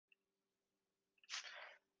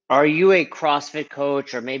Are you a CrossFit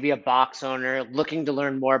coach or maybe a box owner looking to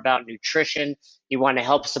learn more about nutrition? You want to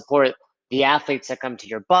help support the athletes that come to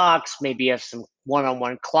your box. Maybe you have some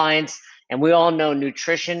one-on-one clients. And we all know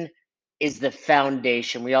nutrition is the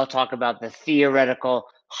foundation. We all talk about the theoretical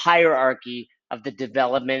hierarchy of the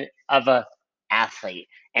development of a athlete.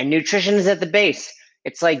 And nutrition is at the base.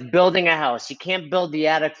 It's like building a house. You can't build the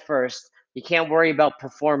attic first. You can't worry about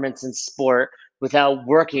performance in sport without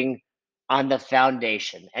working on the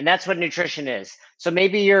foundation. And that's what nutrition is. So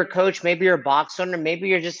maybe you're a coach, maybe you're a box owner, maybe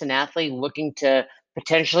you're just an athlete looking to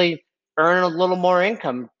potentially earn a little more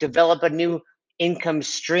income, develop a new income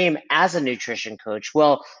stream as a nutrition coach.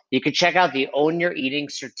 Well, you can check out the Own Your Eating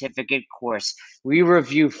certificate course. We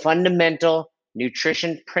review fundamental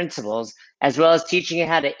nutrition principles as well as teaching you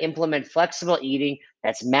how to implement flexible eating,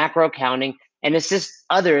 that's macro counting, and assist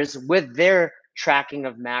others with their tracking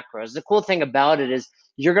of macros. The cool thing about it is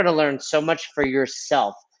you're going to learn so much for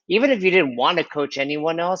yourself. Even if you didn't want to coach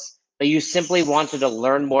anyone else, but you simply wanted to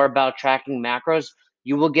learn more about tracking macros,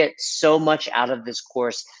 you will get so much out of this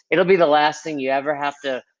course. It'll be the last thing you ever have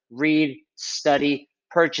to read, study,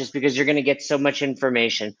 purchase because you're going to get so much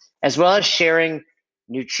information, as well as sharing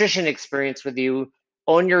nutrition experience with you.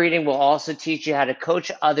 Own Your Eating will also teach you how to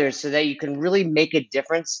coach others so that you can really make a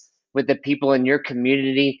difference with the people in your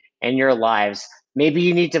community and your lives. Maybe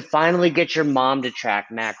you need to finally get your mom to track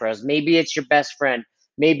macros. Maybe it's your best friend.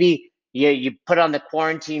 Maybe you put on the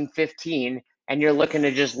quarantine 15 and you're looking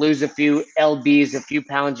to just lose a few lbs, a few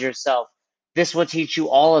pounds yourself. This will teach you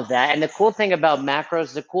all of that. And the cool thing about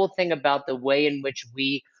macros, the cool thing about the way in which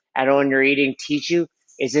we at Own Your Eating teach you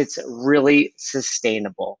is it's really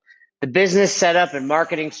sustainable. The business setup and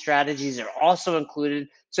marketing strategies are also included.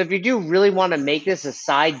 So if you do really want to make this a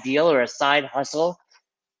side deal or a side hustle,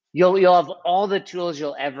 you'll have all the tools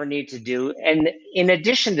you'll ever need to do. And in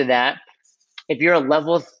addition to that, if you're a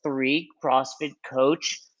level 3 CrossFit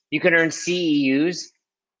coach, you can earn CEUs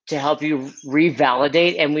to help you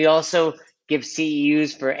revalidate. And we also give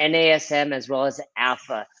CEUs for NASM as well as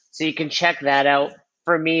AFA. So you can check that out.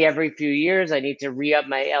 For me, every few years, I need to re-up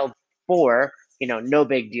my L4, no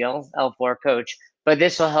big deal, L4 coach, but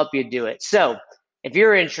this will help you do it. So if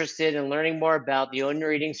you're interested in learning more about the Own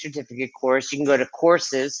Your Eating certificate course, you can go to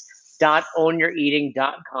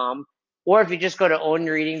courses.ownyoureating.com. Or if you just go to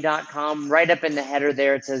ownyoureating.com, right up in the header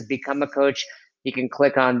there, it says Become a Coach. You can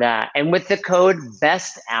click on that. And with the code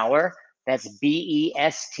BEST HOUR, that's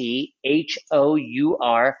BESTHOUR,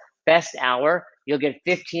 BEST HOUR, you'll get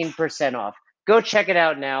 15% off. Go check it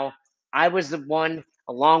out now. I was the one,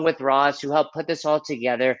 along with Roz, who helped put this all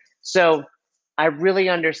together. So I really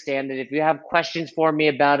understand that if you have questions for me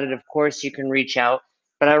about it, of course, you can reach out.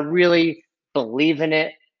 But I really believe in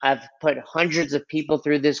it. I've put hundreds of people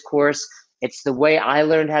through this course. It's the way I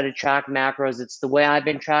learned how to track macros. It's the way I've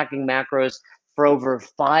been tracking macros for over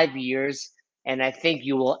 5 years. And I think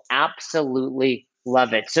you will absolutely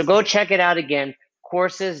love it. So go check it out again,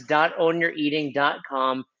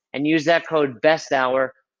 courses.ownyoureating.com, and use that code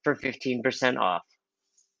BESTHOUR for 15% off.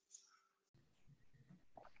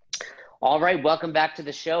 All right, welcome back to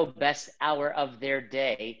the show, best hour of their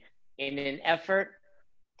day. In an effort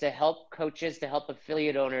to help coaches, to help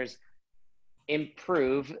affiliate owners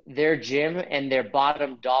improve their gym and their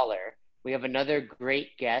bottom dollar, we have another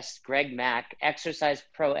great guest, Greg Mack,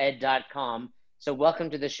 exerciseproed.com. So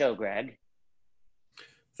welcome to the show, Greg.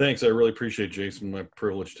 Thanks. I really appreciate it, Jason. My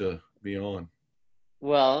privilege to be on.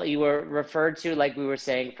 Well, you were referred to, like we were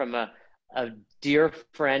saying, from a dear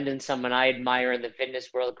friend and someone I admire in the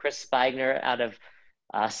fitness world, Chris Spigner, out of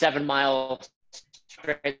 7 Mile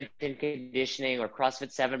Strength and Conditioning, or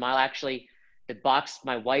CrossFit 7 Mile, actually the box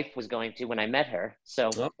my wife was going to when I met her. So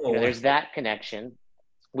there's that connection.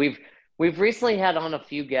 We've recently had on a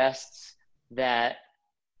few guests that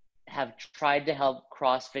have tried to help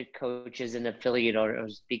CrossFit coaches and affiliate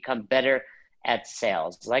owners become better at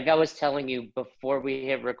sales. Like I was telling you before we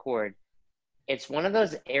hit record, it's one of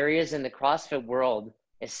those areas in the CrossFit world,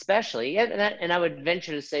 especially, and I would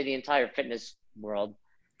venture to say the entire fitness world,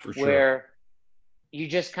 For sure. where you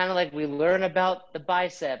just kind of like, we learn about the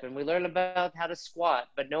bicep and we learn about how to squat,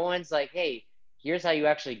 but no one's like, hey, here's how you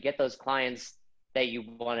actually get those clients that you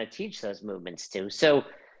want to teach those movements to. So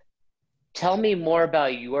tell me more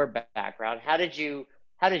about your background. How did you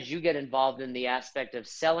get involved in the aspect of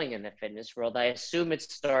selling in the fitness world? I assume it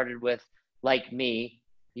started with, like me,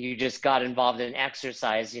 you just got involved in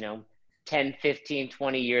exercise, 10, 15,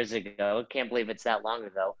 20 years ago. Can't believe it's that long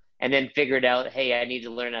ago. And then figured out, hey, I need to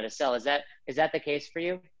learn how to sell. Is that the case for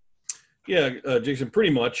you? Yeah, Jason,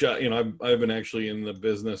 pretty much. I've been actually in the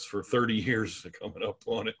business for 30 years coming up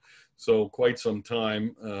on it. So quite some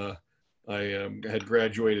time. had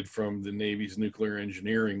graduated from the Navy's nuclear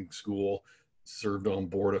engineering school, served on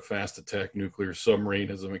board a fast attack nuclear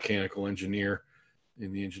submarine as a mechanical engineer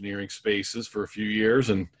in the engineering spaces for a few years.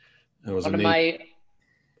 And I was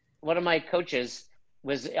one of my coaches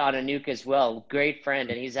was on a nuke as well. Great friend,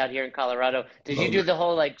 and he's out here in Colorado. Did you do the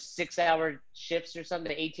whole like 6-hour shifts or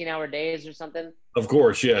something, 18-hour days or something? Of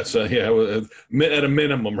course, yes. Yeah, at a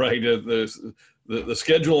minimum, right? The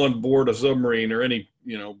schedule on board a submarine or any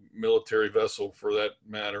military vessel for that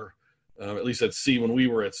matter, at least at sea, when we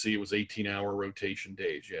were at sea, it was 18-hour rotation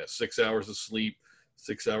days. Yeah, 6 hours of sleep,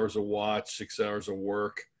 6 hours of watch, 6 hours of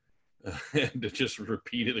work, and to just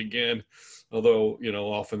repeat it again. Although,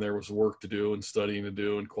 often there was work to do and studying to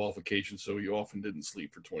do and qualifications, so you often didn't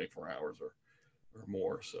sleep for 24 hours or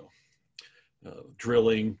more. So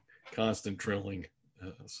drilling, constant drilling.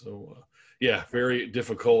 Yeah, very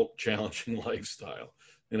difficult, challenging lifestyle.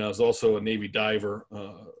 And I was also a Navy diver,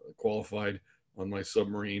 qualified on my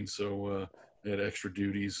submarine, so I had extra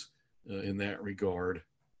duties in that regard.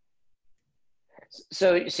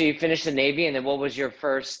 So you finished the Navy, and then what was your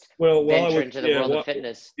first venture into the world of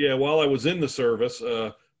fitness? Yeah, while I was in the service,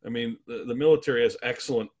 the military has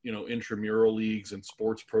excellent, intramural leagues and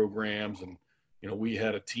sports programs. And, we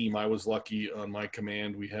had a team. I was lucky on my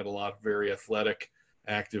command. We had a lot of very athletic,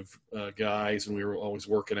 active guys, and we were always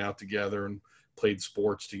working out together and played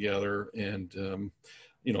sports together. And,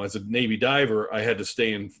 as a Navy diver, I had to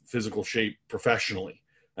stay in physical shape professionally.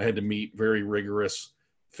 I had to meet very rigorous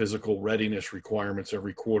physical readiness requirements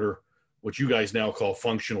every quarter, what you guys now call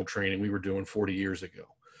functional training. We were doing 40 years ago,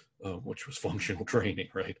 which was functional training,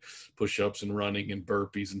 right? Push-ups and running and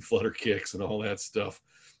burpees and flutter kicks and all that stuff.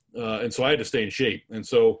 And so I had to stay in shape. And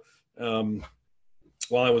so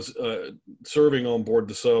while I was serving on board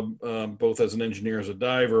the sub, both as an engineer, as a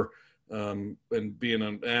diver, and being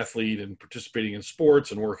an athlete and participating in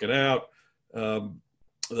sports and working out,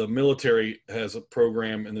 the military has a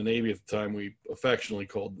program in the Navy at the time we affectionately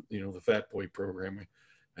called, the Fat Boy program.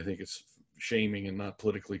 I think it's shaming and not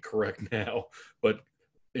politically correct now, but,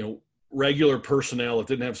 regular personnel that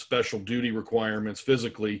didn't have special duty requirements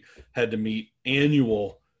physically had to meet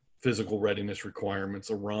annual physical readiness requirements,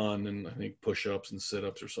 a run and I think push-ups and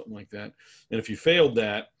sit-ups or something like that. And if you failed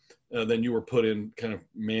that, then you were put in kind of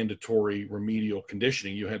mandatory remedial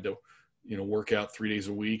conditioning. You had to work out 3 days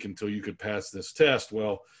a week until you could pass this test.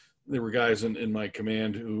 Well, there were guys in my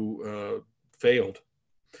command who failed.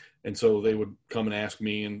 And so they would come and ask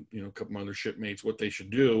me and, a couple of other shipmates what they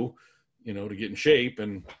should do, to get in shape.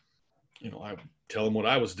 And, I would tell them what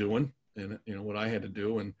I was doing and, what I had to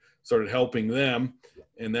do, and started helping them.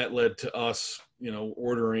 And that led to us,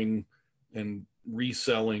 ordering and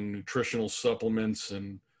reselling nutritional supplements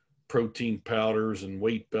and protein powders and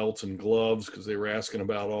weight belts and gloves because they were asking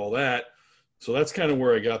about all that. So that's kind of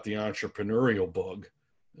where I got the entrepreneurial bug,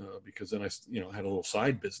 because then I, had a little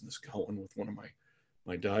side business going with one of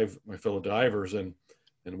my fellow divers, and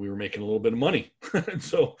we were making a little bit of money. And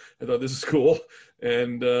so I thought this is cool,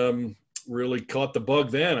 and really caught the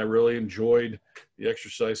bug then. I really enjoyed the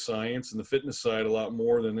exercise science and the fitness side a lot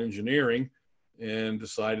more than engineering, and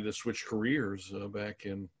decided to switch careers back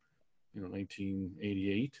in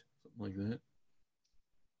 1988. Like that.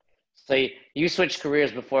 So you switched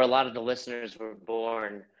careers before a lot of the listeners were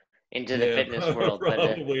born into the fitness world.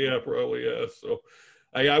 Probably, yeah. So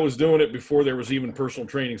I was doing it before there was even personal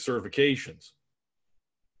training certifications.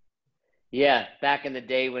 Yeah, back in the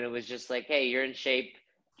day when it was just like, hey, you're in shape,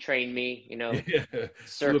 train me,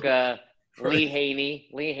 circa Lee Haney,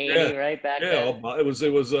 right back then. It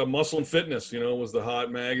was Muscle and Fitness, was the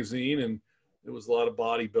hot magazine, and it was a lot of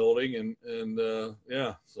bodybuilding and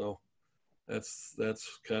so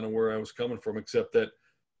that's kind of where I was coming from, except that,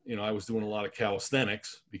 I was doing a lot of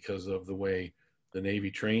calisthenics because of the way the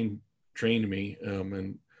Navy trained me,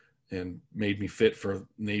 and made me fit for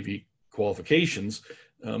Navy qualifications.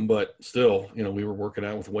 But still, we were working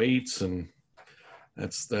out with weights, and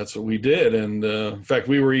that's what we did. And in fact,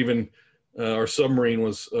 we were even, our submarine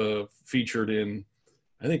was featured in,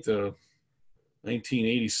 I think, the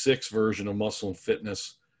 1986 version of Muscle and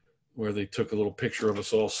Fitness, where they took a little picture of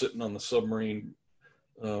us all sitting on the submarine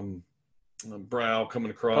brow coming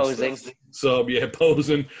across posing. The sub,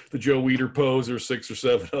 posing the Joe Weider pose. There's 6 or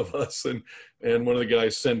 7 of us, and one of the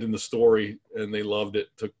guys sent in the story, and they loved it,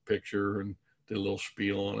 took a picture and did a little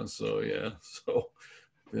spiel on us. So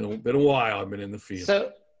been a while I've been in the field.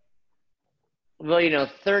 So, well,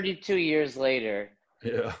 32 years later,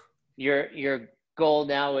 your goal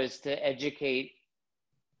now is to educate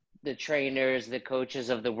the trainers, the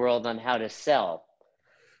coaches of the world on how to sell.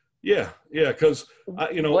 Yeah. Because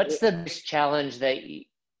what's the biggest challenge that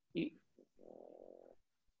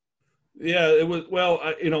Yeah, it was, well,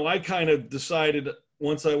 I kind of decided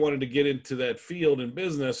once I wanted to get into that field in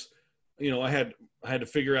business, I had to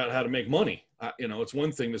figure out how to make money. It's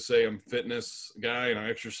one thing to say I'm a fitness guy and I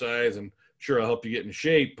exercise and sure I'll help you get in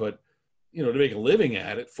shape, but to make a living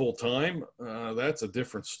at it full time, that's a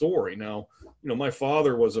different story. Now, my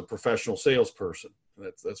father was a professional salesperson.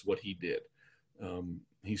 That's what he did.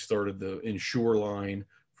 He started the Insure line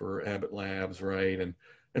for Abbott Labs, right? And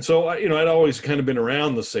so I'd always kind of been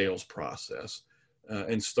around the sales process,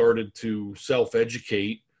 and started to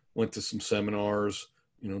self-educate. Went to some seminars,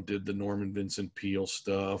 did the Norman Vincent Peale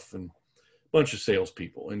stuff and a bunch of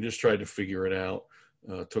salespeople, and just tried to figure it out.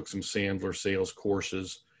 Took some Sandler sales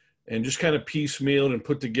courses, and just kind of piecemealed and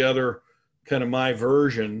put together kind of my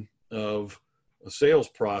version of a sales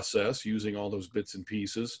process using all those bits and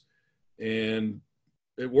pieces. And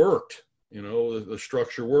it worked. The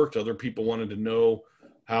structure worked. Other people wanted to know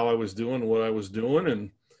how I was doing, what I was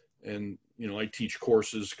doing. And I teach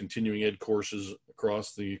courses, continuing ed courses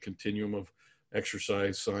across the continuum of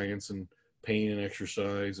exercise science and pain and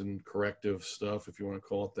exercise and corrective stuff, if you want to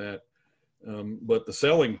call it that. But the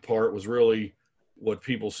selling part was really what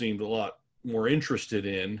people seemed a lot more interested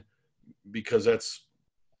in, because that's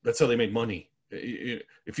how they make money.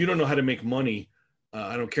 If you don't know how to make money,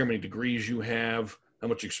 I don't care how many degrees you have, how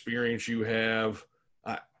much experience you have,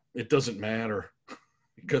 it doesn't matter,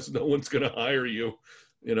 because no one's going to hire you,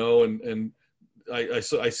 and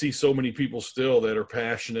I see so many people still that are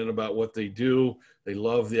passionate about what they do. They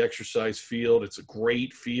love the exercise field. It's a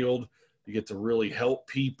great field. You get to really help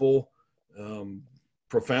people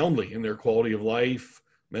profoundly in their quality of life,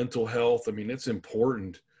 mental health. I mean, it's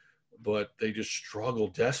important, but they just struggle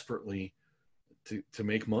desperately to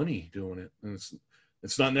make money doing it. And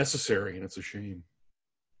it's not necessary, and it's a shame.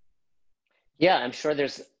 Yeah, I'm sure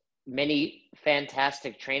there's many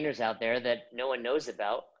fantastic trainers out there that no one knows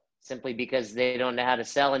about simply because they don't know how to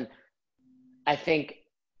sell. And I think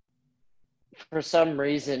for some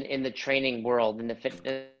reason in the training world, in the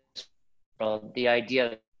fitness world, the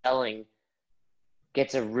idea of selling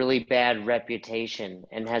gets a really bad reputation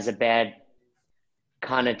and has a bad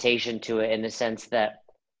connotation to it, in the sense that,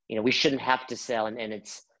 we shouldn't have to sell, and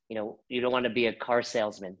it's, you don't want to be a car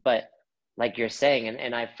salesman. But like you're saying,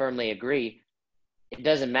 and I firmly agree, it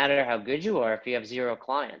doesn't matter how good you are if you have 0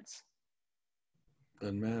 clients.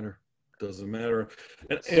 Doesn't matter.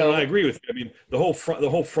 And I agree with you. I mean, the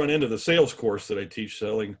whole front end of the sales course that I teach,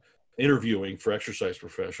 selling, interviewing for exercise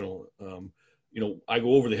professional, I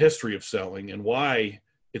go over the history of selling and why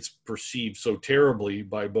it's perceived so terribly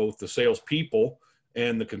by both the salespeople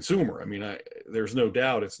and the consumer. I mean, there's no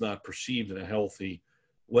doubt it's not perceived in a healthy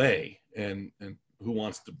way. And who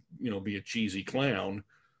wants to, be a cheesy clown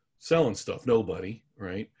selling stuff? Nobody,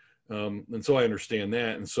 right? And so I understand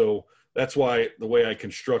that. And so that's why the way I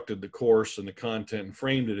constructed the course and the content and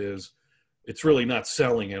framed it is, it's really not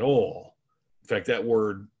selling at all. In fact, that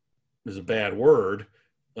word is a bad word.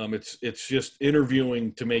 It's just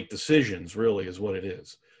interviewing to make decisions, really, is what it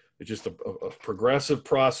is. It's just a progressive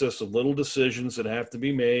process of little decisions that have to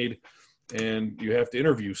be made, and you have to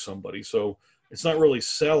interview somebody. So it's not really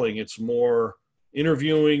selling. It's more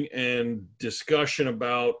interviewing and discussion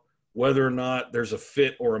about whether or not there's a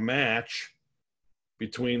fit or a match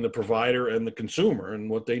between the provider and the consumer and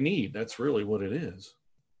what they need. That's really what it is.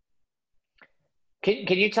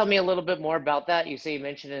 Can you tell me a little bit more about that? You say you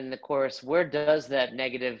mentioned it in the course. Where does that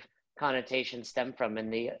negative connotation stem from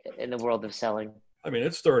in the world of selling? I mean,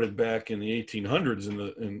 it started back in the 1800s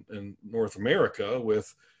in North America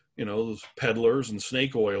with, those peddlers and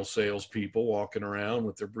snake oil salespeople walking around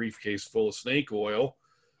with their briefcase full of snake oil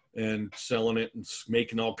and selling it and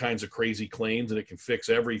making all kinds of crazy claims that it can fix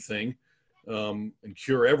everything and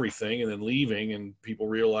cure everything, and then leaving, and people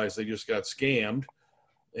realized they just got scammed,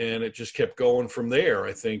 and it just kept going from there.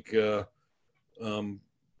 I think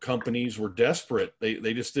companies were desperate.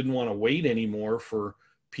 They just didn't want to wait anymore for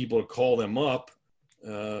people to call them up.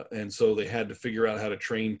 And so they had to figure out how to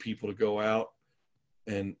train people to go out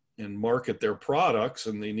and market their products.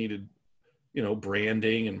 And they needed,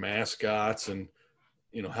 branding and mascots and,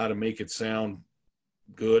 how to make it sound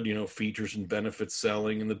good, features and benefits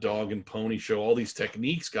selling, and the dog and pony show. All these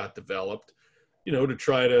techniques got developed, to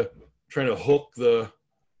try to hook the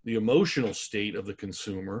emotional state of the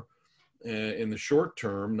consumer in the short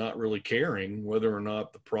term, not really caring whether or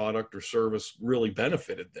not the product or service really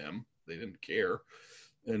benefited them. They didn't care.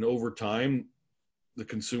 And over time, the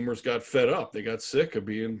consumers got fed up. They got sick of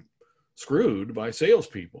being screwed by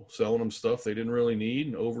salespeople, selling them stuff they didn't really need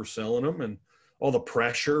and overselling them, and all the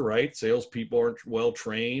pressure, right? Salespeople aren't well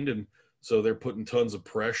trained, and so they're putting tons of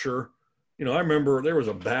pressure. I remember there was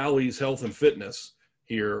a Bally's Health and Fitness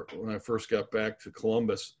here when I first got back to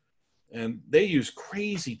Columbus, and they use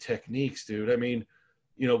crazy techniques, dude. I mean,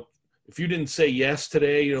 you know, if you didn't say yes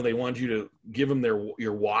today, you know, they want you to give them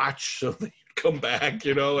your watch so they come back,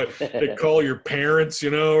 you know, and they call your parents, you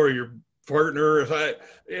know, or your partner.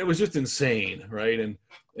 It was just insane, right?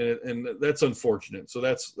 And that's unfortunate. So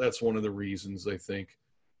that's one of the reasons I think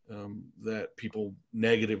that people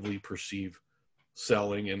negatively perceive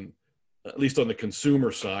selling. And at least on the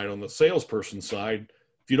consumer side, on the salesperson side,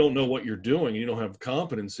 if you don't know what you're doing, you don't have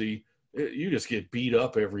competency, you just get beat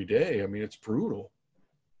up every day. I mean, it's brutal.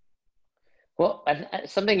 Well,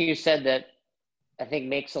 something you said that I think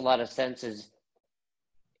makes a lot of sense is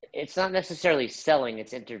it's not necessarily selling,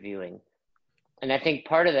 it's interviewing. And I think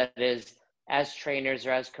part of that is, as trainers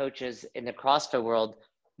or as coaches in the CrossFit world,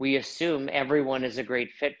 we assume everyone is a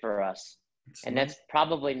great fit for us. And that's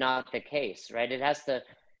probably not the case, right?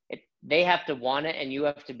 They have to want it, and you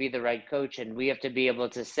have to be the right coach. And we have to be able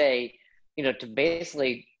to say, you know, to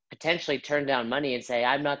basically potentially turn down money and say,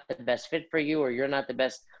 I'm not the best fit for you, or you're not the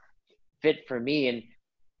best fit for me. And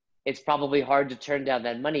it's probably hard to turn down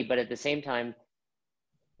that money. But at the same time,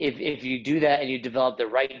 if you do that and you develop the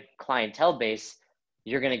right clientele base,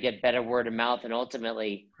 you're going to get better word of mouth and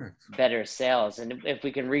ultimately better sales. And if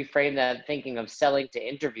we can reframe that thinking of selling to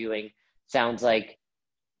interviewing, sounds like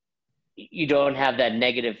you don't have that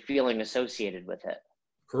negative feeling associated with it.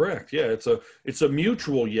 Correct. Yeah. It's a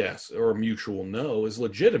mutual yes or a mutual no is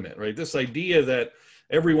legitimate, right? This idea that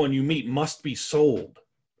everyone you meet must be sold.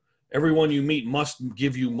 Everyone you meet must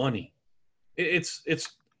give you money. It's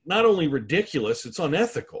not only ridiculous, it's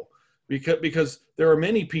unethical because there are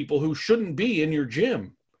many people who shouldn't be in your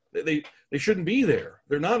gym. They shouldn't be there.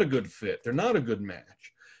 They're not a good fit. They're not a good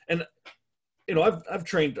match. And you know, I've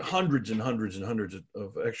trained hundreds and hundreds and hundreds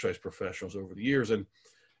of exercise professionals over the years, and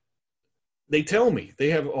they tell me they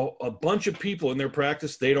have a bunch of people in their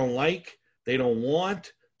practice they don't like, they don't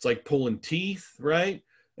want. It's like pulling teeth, right?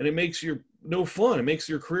 And it makes no fun. It makes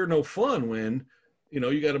your career no fun when, you know,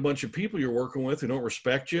 you got a bunch of people you're working with who don't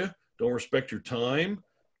respect you, don't respect your time.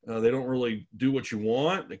 They don't really do what you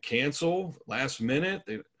want. They cancel last minute.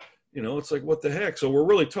 You know, it's like, what the heck? So we're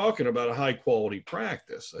really talking about a high quality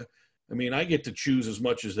practice. I mean, I get to choose as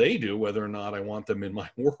much as they do whether or not I want them in my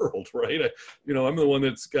world, right? I'm the one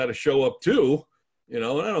that's got to show up too, you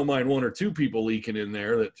know, and I don't mind one or two people leaking in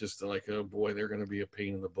there that just like, oh boy, they're going to be a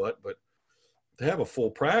pain in the butt. But to have a full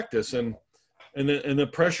practice and the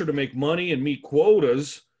pressure to make money and meet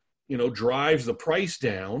quotas, you know, drives the price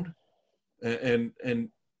down, and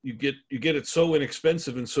you get it so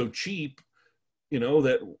inexpensive and so cheap, you know,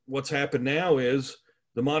 that what's happened now is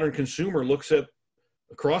the modern consumer looks at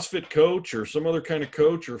a CrossFit coach or some other kind of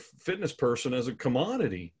coach or fitness person as a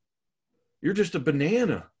commodity. You're just a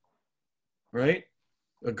banana, right?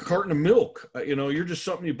 A carton of milk. You know, you're just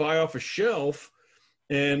something you buy off a shelf,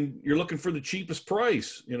 and you're looking for the cheapest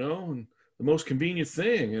price, you know, and the most convenient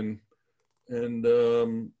thing. And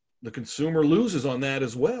the consumer loses on that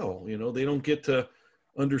as well. You know, they don't get to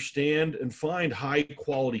understand and find high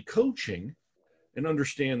quality coaching and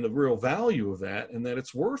understand the real value of that, and that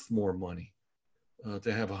it's worth more money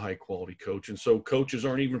to have a high quality coach. And so coaches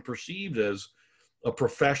aren't even perceived as a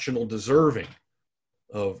professional deserving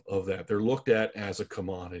of that. They're looked at as a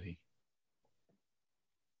commodity.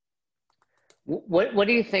 What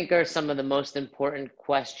do you think are some of the most important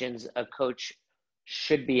questions a coach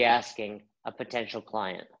should be asking a potential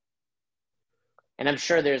client? And I'm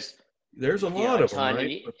sure there's a lot of them,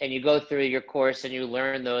 right? And you go through your course and you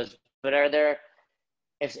learn those, but are there,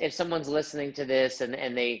 if someone's listening to this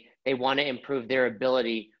and they want to improve their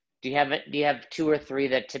ability, do you have two or three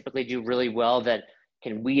that typically do really well that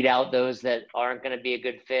can weed out those that aren't going to be a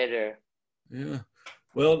good fit? Or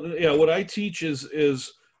what I teach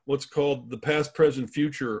is what's called the past, present,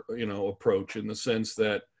 future, you know, approach, in the sense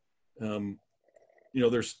that you know,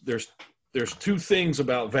 there's two things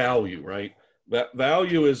about value, right? That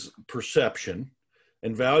value is perception,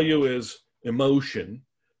 and value is emotion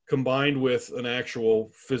combined with an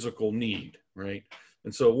actual physical need, right?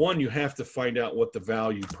 And so one, you have to find out what the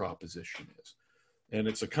value proposition is. And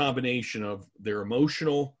it's a combination of their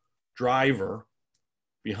emotional driver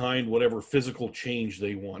behind whatever physical change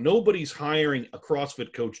they want. Nobody's hiring a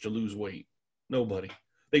CrossFit coach to lose weight. Nobody.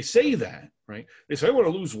 They say that, right? They say, I want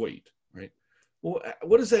to lose weight, right? Well,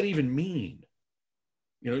 what does that even mean?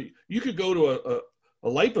 You know, you could go to a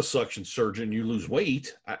liposuction surgeon, you lose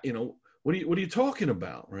weight. You know, what are you talking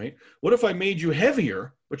about, right? What if I made you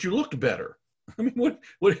heavier, but you looked better? I mean,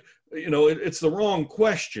 what, you know, it's the wrong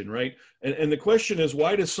question, right? And the question is,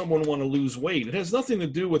 why does someone want to lose weight? It has nothing to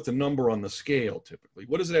do with the number on the scale, typically.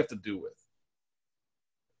 What does it have to do with?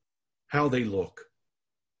 How they look,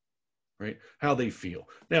 right? How they feel.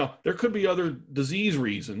 Now, there could be other disease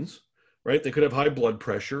reasons, right? They could have high blood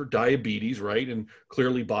pressure, diabetes, right? And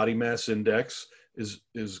clearly body mass index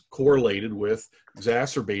is correlated with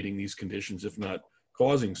exacerbating these conditions, if not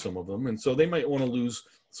causing some of them. And so they might want to lose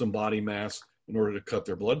some body mass in order to cut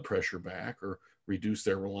their blood pressure back or reduce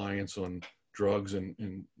their reliance on drugs and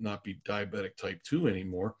not be diabetic type 2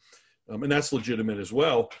 anymore. And that's legitimate as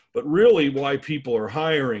well. But really why people are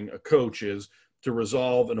hiring a coach is to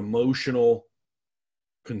resolve an emotional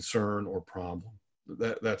concern or problem.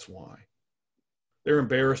 That's why. They're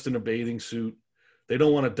embarrassed in a bathing suit. They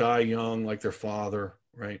don't want to die young like their father,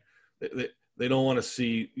 right? They don't want to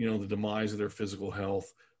see, the demise of their physical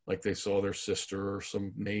health like they saw their sister or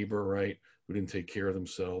some neighbor, right, who didn't take care of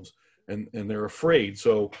themselves. And they're afraid.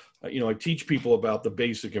 So, I teach people about the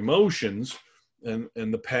basic emotions, and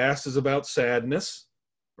the past is about sadness,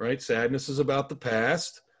 right? Sadness is about the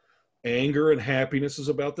past. Anger and happiness is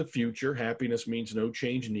about the future. Happiness means no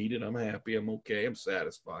change needed. I'm happy. I'm okay. I'm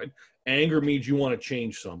satisfied. Anger means you want to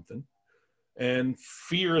change something. And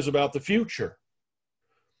fear is about the future.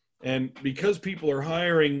 And because people are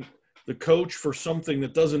hiring the coach for something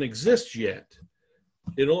that doesn't exist yet,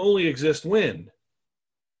 it'll only exist when?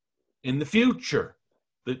 In the future.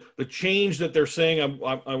 The change that they're saying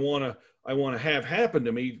I want to have happen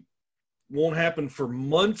to me won't happen for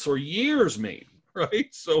months or years maybe, right?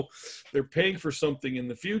 So they're paying for something in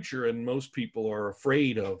the future, and most people are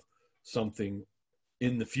afraid of something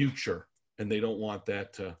in the future, and they don't want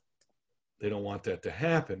that to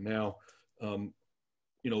happen. Now,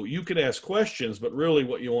 you could ask questions, but really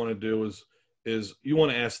what you want to do is you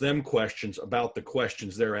want to ask them questions about the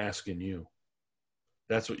questions they're asking you.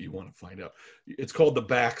 That's what you want to find out. It's called the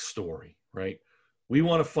backstory, right? We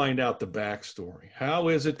want to find out the backstory. How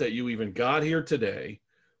is it that you even got here today?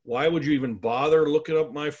 Why would you even bother looking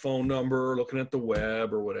up my phone number or looking at the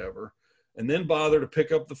web or whatever, and then bother to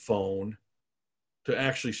pick up the phone to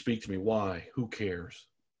actually speak to me? Why? Who cares?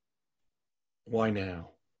 Why now?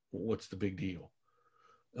 What's the big deal?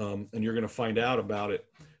 And you're going to find out about it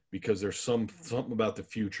because there's something about the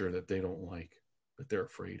future that they don't like, that they're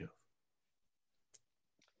afraid of.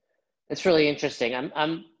 It's really interesting.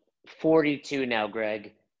 I'm 42 now,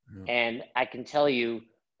 Greg, and I can tell you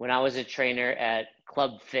when I was a trainer at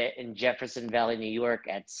Club Fit in Jefferson Valley, New York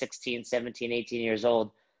at 16, 17, 18 years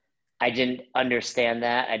old, I didn't understand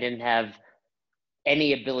that. I didn't have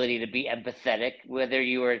any ability to be empathetic, whether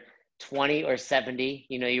you were 20 or 70,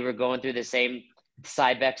 you were going through the same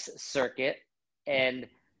Cybex circuit. And,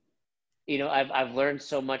 I've learned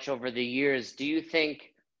so much over the years. Do you think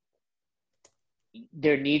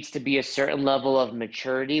there needs to be a certain level of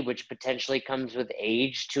maturity, which potentially comes with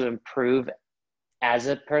age, to improve as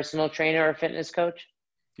a personal trainer or fitness coach?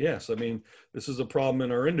 Yes. I mean, this is a problem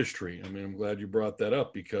in our industry. I mean, I'm glad you brought that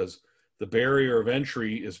up because the barrier of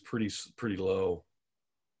entry is pretty low.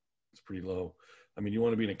 It's pretty low. I mean, you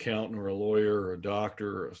want to be an accountant or a lawyer or a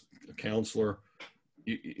doctor or a counselor,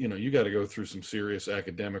 you got to go through some serious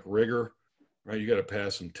academic rigor, right? You got to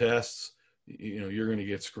pass some tests. You're going to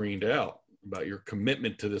get screened out about your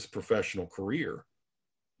commitment to this professional career.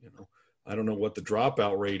 I don't know what the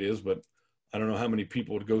dropout rate is, but I don't know how many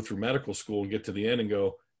people would go through medical school and get to the end and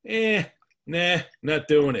go, nah, not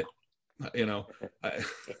doing it. I'm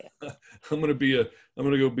going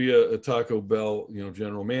to go be a Taco Bell,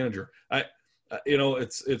 general manager.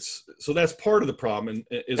 It's so that's part of the problem.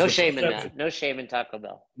 And no shame in that. No shame in Taco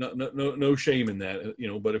Bell. No shame in that.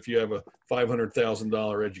 But if you have a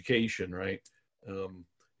 $500,000 education, right?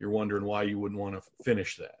 You're wondering why you wouldn't want to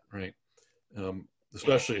finish that, right?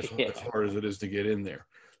 Especially as hard as it is to get in there.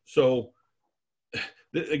 So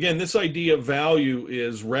again, this idea of value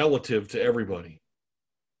is relative to everybody.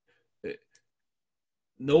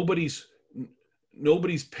 Nobody's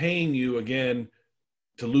paying you, again,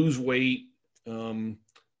 to lose weight,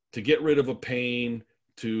 to get rid of a pain,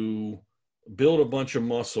 to build a bunch of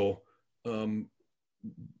muscle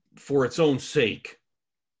for its own sake.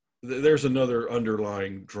 There's another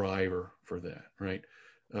underlying driver for that, right?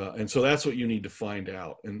 And so that's what you need to find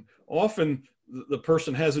out. And often the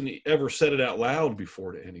person hasn't ever said it out loud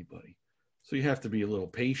before to anybody. So you have to be a little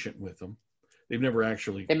patient with them. They've never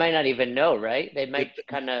actually. They might not even know, right? They might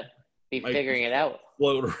kind of be figuring it out.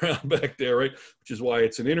 Float around back there, right? Which is why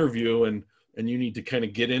it's an interview, and you need to kind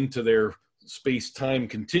of get into their space-time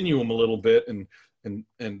continuum a little bit and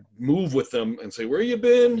move with them and say, where you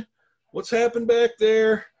been? What's happened back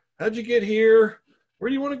there? How'd you get here? Where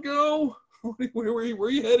do you want to go? Where are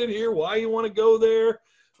you headed here? Why you want to go there?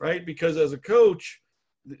 Right? Because as a coach,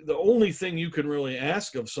 the only thing you can really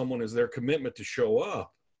ask of someone is their commitment to show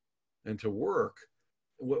up and to work.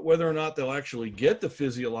 Whether or not they'll actually get the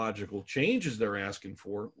physiological changes they're asking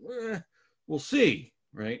for, we'll see,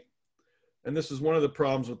 right? And this is one of the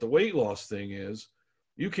problems with the weight loss thing is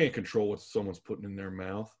you can't control what someone's putting in their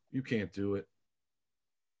mouth. You can't do it.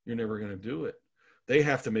 You're never going to do it. They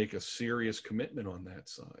have to make a serious commitment on that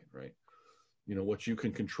side, right? You know, what you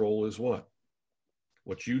can control is what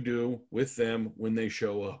you do with them when they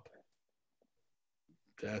show up.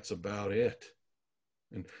 That's about it.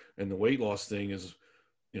 And the weight loss thing is,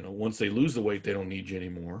 you know, once they lose the weight, they don't need you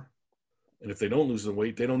anymore. And if they don't lose the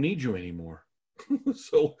weight, they don't need you anymore.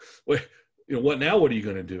 So, you know, what now? What are you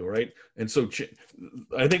going to do, right? And so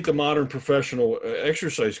I think the modern professional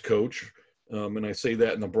exercise coach, and I say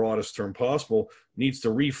that in the broadest term possible, needs to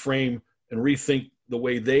reframe and rethink the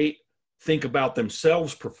way they think about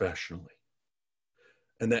themselves professionally.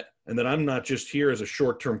 And that I'm not just here as a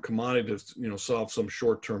short-term commodity to, you know, solve some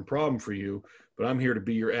short-term problem for you, but I'm here to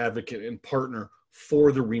be your advocate and partner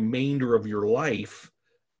for the remainder of your life,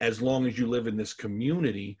 as long as you live in this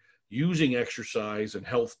community, using exercise and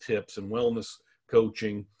health tips and wellness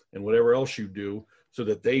coaching and whatever else you do, so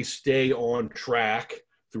that they stay on track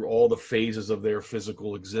through all the phases of their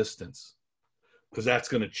physical existence, because that's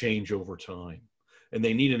going to change over time. And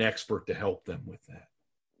they need an expert to help them with that.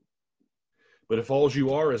 But if all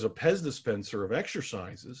you are is a Pez dispenser of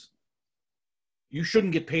exercises, you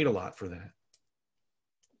shouldn't get paid a lot for that.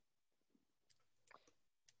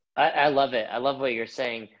 I love it. I love what you're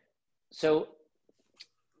saying. So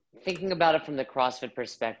thinking about it from the CrossFit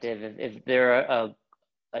perspective, if they're a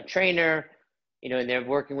trainer, you know, and they're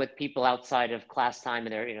working with people outside of class time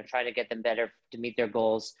and they're, you know, trying to get them better to meet their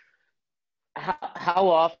goals, how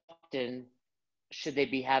often should they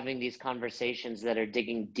be having these conversations that are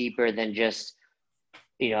digging deeper than just,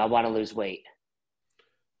 you know, I want to lose weight?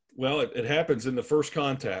 Well, it happens in the first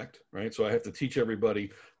contact, right? So I have to teach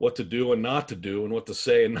everybody what to do and not to do, and what to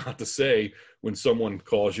say and not to say when someone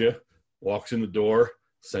calls you, walks in the door,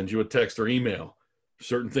 sends you a text or email.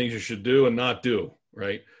 Certain things you should do and not do,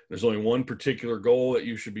 right? There's only one particular goal that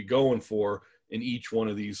you should be going for in each one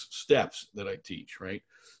of these steps that I teach, right?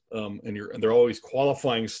 And they're always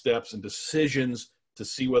qualifying steps and decisions to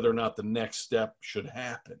see whether or not the next step should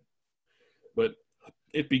happen. But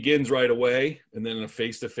it begins right away, and then in a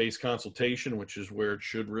face-to-face consultation, which is where it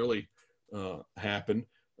should really happen,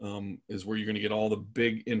 is where you're going to get all the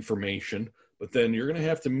big information. But then you're going to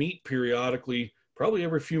have to meet periodically, probably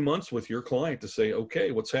every few months, with your client to say,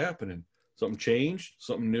 okay, what's happening? Something changed?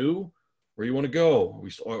 Something new? Where you want to go?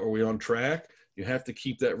 Are we on track? You have to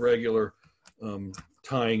keep that regular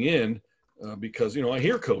tying in, because, you know, I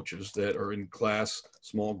hear coaches that are in class,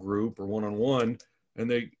 small group or one-on-one,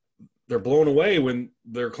 and they're blown away when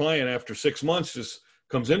their client after 6 months just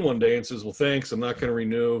comes in one day and says, well, thanks, I'm not going to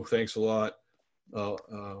renew. Thanks a lot.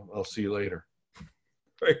 I'll see you later.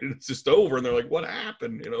 Right? It's just over. And they're like, what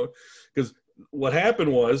happened? You know, because what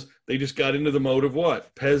happened was they just got into the mode of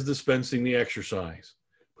what? Pez dispensing the exercise.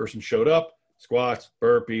 Person showed up, squats,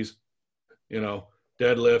 burpees, you know,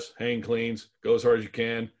 deadlifts, hang cleans, go as hard as you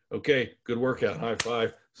can. Okay, good workout. High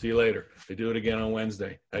five. See you later. They do it again on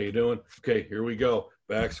Wednesday. How you doing? Okay, here we go.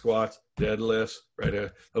 Back squats, deadlifts, right?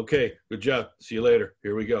 Okay, good job. See you later.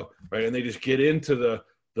 Here we go. Right, and they just get into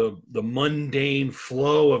the mundane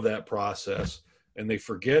flow of that process, and they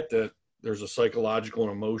forget that there's a psychological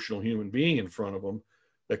and emotional human being in front of them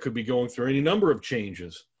that could be going through any number of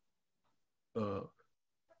changes,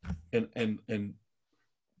 and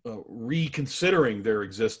reconsidering their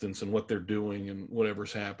existence and what they're doing and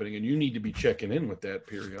whatever's happening. And you need to be checking in with that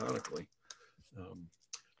periodically.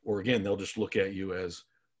 Or again, they'll just look at you as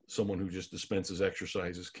someone who just dispenses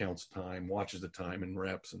exercises, counts time, watches the time and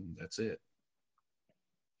reps, and that's it.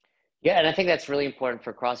 Yeah, and I think that's really important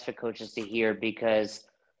for CrossFit coaches to hear, because,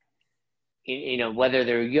 you know, whether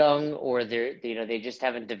they're young or they just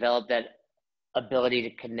haven't developed that ability to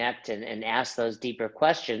connect and ask those deeper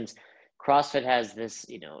questions, CrossFit has this,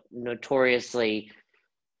 you know, notoriously,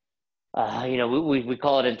 we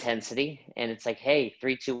call it intensity, and it's like, hey,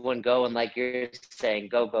 3, 2, 1, go. And like you're saying,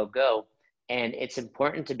 go, go, go. And it's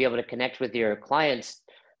important to be able to connect with your clients,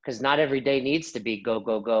 because not every day needs to be go,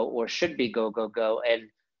 go, go, or should be go, go, go.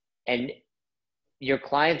 And your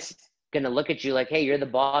client's going to look at you like, hey, you're the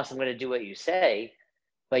boss, I'm going to do what you say.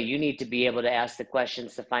 But you need to be able to ask the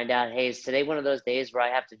questions to find out, hey, is today one of those days where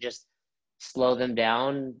I have to just slow them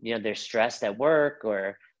down? You know, they're stressed at work,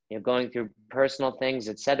 or, you know, going through personal things,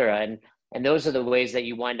 et cetera. And those are the ways that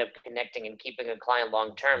you wind up connecting and keeping a client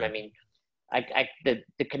long term. I mean,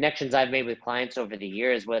 the connections I've made with clients over the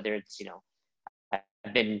years, whether it's, you know,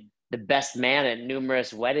 I've been the best man at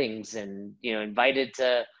numerous weddings and, you know, invited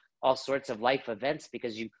to all sorts of life events,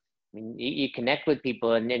 because I mean, you connect with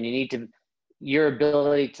people, and you need to, your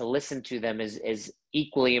ability to listen to them is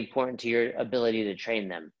equally important to your ability to train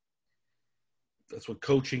them. That's what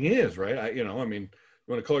coaching is, right? I mean, you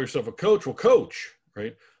want to call yourself a coach? Well, coach,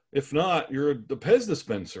 right? If not, you're the Pez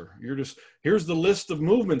dispenser. You're just, here's the list of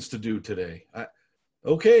movements to do today.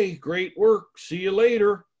 Okay, great work. See you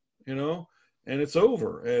later, and it's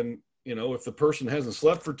over. And, if the person hasn't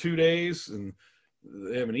slept for 2 days and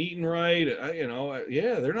they haven't eaten right,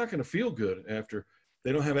 yeah, they're not going to feel good after.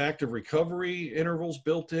 They don't have active recovery intervals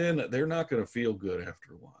built in. They're not going to feel good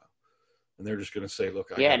after a while. And they're just going to say,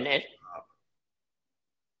 look, I got to stop.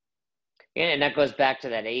 Yeah, and that goes back to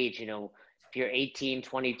that age, if you're 18,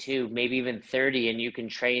 22, maybe even 30, and you can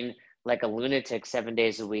train like a lunatic 7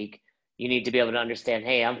 days a week, you need to be able to understand,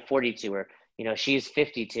 hey, I'm 42, or, she's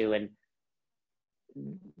 52, and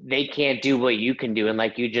they can't do what you can do. And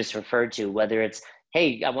like you just referred to, whether it's,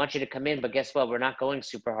 hey, I want you to come in, but guess what? We're not going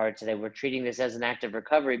super hard today. We're treating this as an active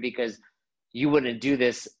recovery because you wouldn't do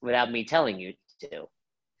this without me telling you to.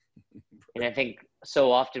 And I think so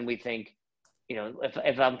often we think,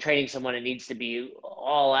 if I'm training someone, it needs to be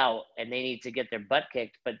all out and they need to get their butt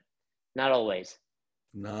kicked, but not always.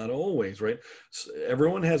 Not always, right? So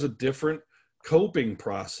everyone has a different coping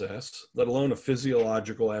process, let alone a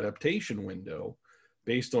physiological adaptation window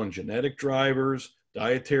based on genetic drivers,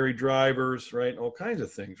 dietary drivers, right? All kinds of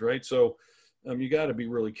things, right? So you got to be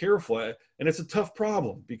really careful. And it's a tough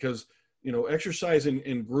problem because, exercising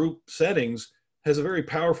in group settings has a very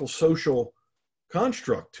powerful social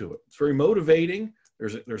construct to it. It's very motivating.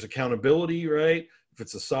 There's accountability, right? If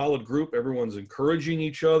it's a solid group, everyone's encouraging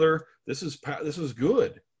each other. This is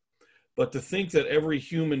good. But to think that every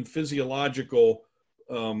human physiological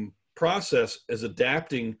process is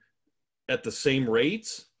adapting at the same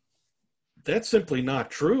rates, that's simply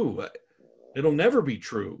not true. It'll never be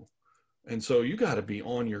true. And so you got to be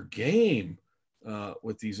on your game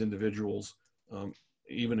with these individuals,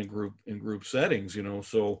 even in group settings,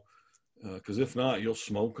 so because if not, you'll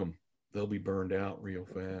smoke them. They'll be burned out real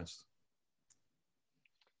fast.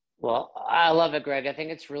 Well, I love it, Greg. I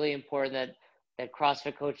think it's really important that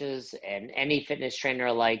CrossFit coaches and any fitness trainer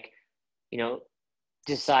alike,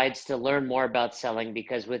 decides to learn more about selling,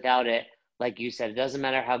 because without it, like you said, it doesn't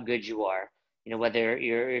matter how good you are. Whether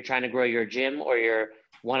you're trying to grow your gym or your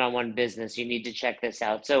one-on-one business, you need to check this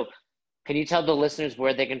out. So can you tell the listeners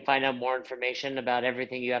where they can find out more information about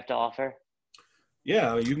everything you have to offer?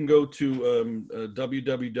 Yeah, you can go to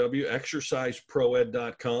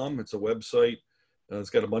www.exerciseproed.com. It's a website.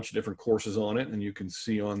 It's got a bunch of different courses on it, and you can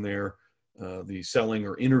see on there the selling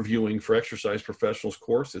or interviewing for exercise professionals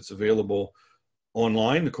course. It's available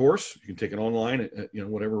online, the course. You can take it online at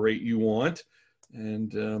whatever rate you want,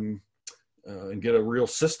 and get a real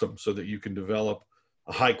system so that you can develop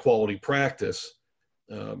a high quality practice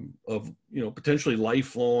of potentially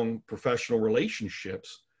lifelong professional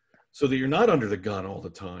relationships, so that you're not under the gun all the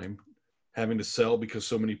time having to sell because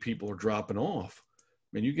so many people are dropping off.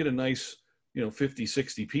 I mean, you get a nice 50,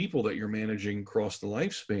 60 people that you're managing across the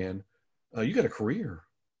lifespan, you got a career.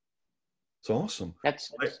 It's awesome.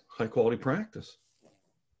 That's high quality practice.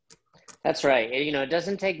 That's right. It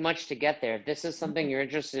doesn't take much to get there. If this is something you're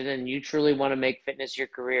interested in, you truly want to make fitness your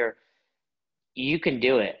career, you can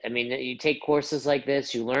do it. I mean, you take courses like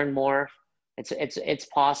this, you learn more. It's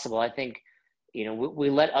possible. I think, we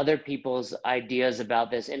let other people's ideas about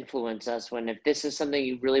this influence us, when if this is something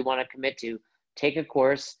you really want to commit to, take a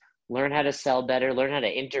course, learn how to sell better, learn how to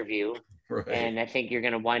interview. Right. And I think you're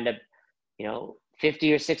going to wind up,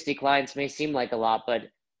 50 or 60 clients may seem like a lot, but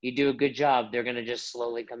you do a good job, they're going to just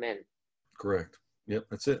slowly come in. Correct. Yep,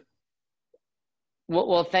 that's it.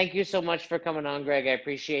 Well, thank you so much for coming on, Greg. I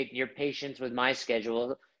appreciate your patience with my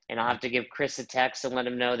schedule, and I'll have to give Chris a text and let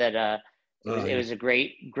him know that it was a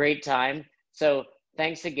great time. So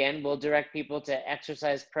thanks again. We'll direct people to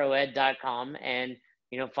exerciseproed.com and,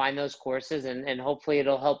 find those courses, and hopefully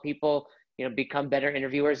it'll help people, become better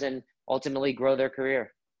interviewers and ultimately grow their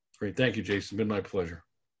career. Great. Thank you, Jason. Been my pleasure.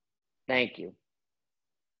 Thank you.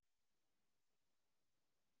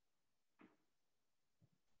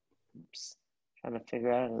 Oops. Trying to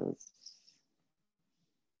figure out this.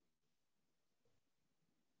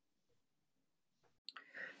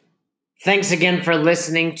 Thanks again for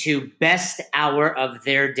listening to Best Hour of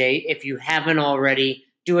Their Day. If you haven't already,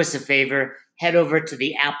 do us a favor, head over to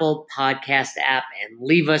the Apple Podcast app and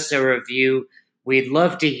leave us a review. We'd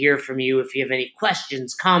love to hear from you. If you have any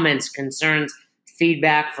questions, comments, concerns,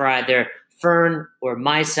 feedback for either Fern or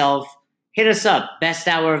myself, hit us up,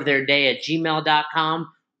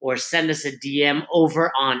 besthouroftheirday@gmail.com, or send us a DM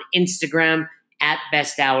over on Instagram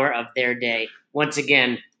 @besthouroftheirday. Once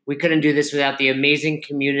again, We couldn't do this without the amazing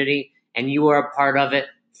community, and you are a part of it.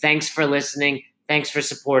 Thanks for listening. Thanks for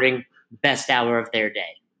supporting Best Hour of Their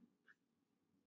Day.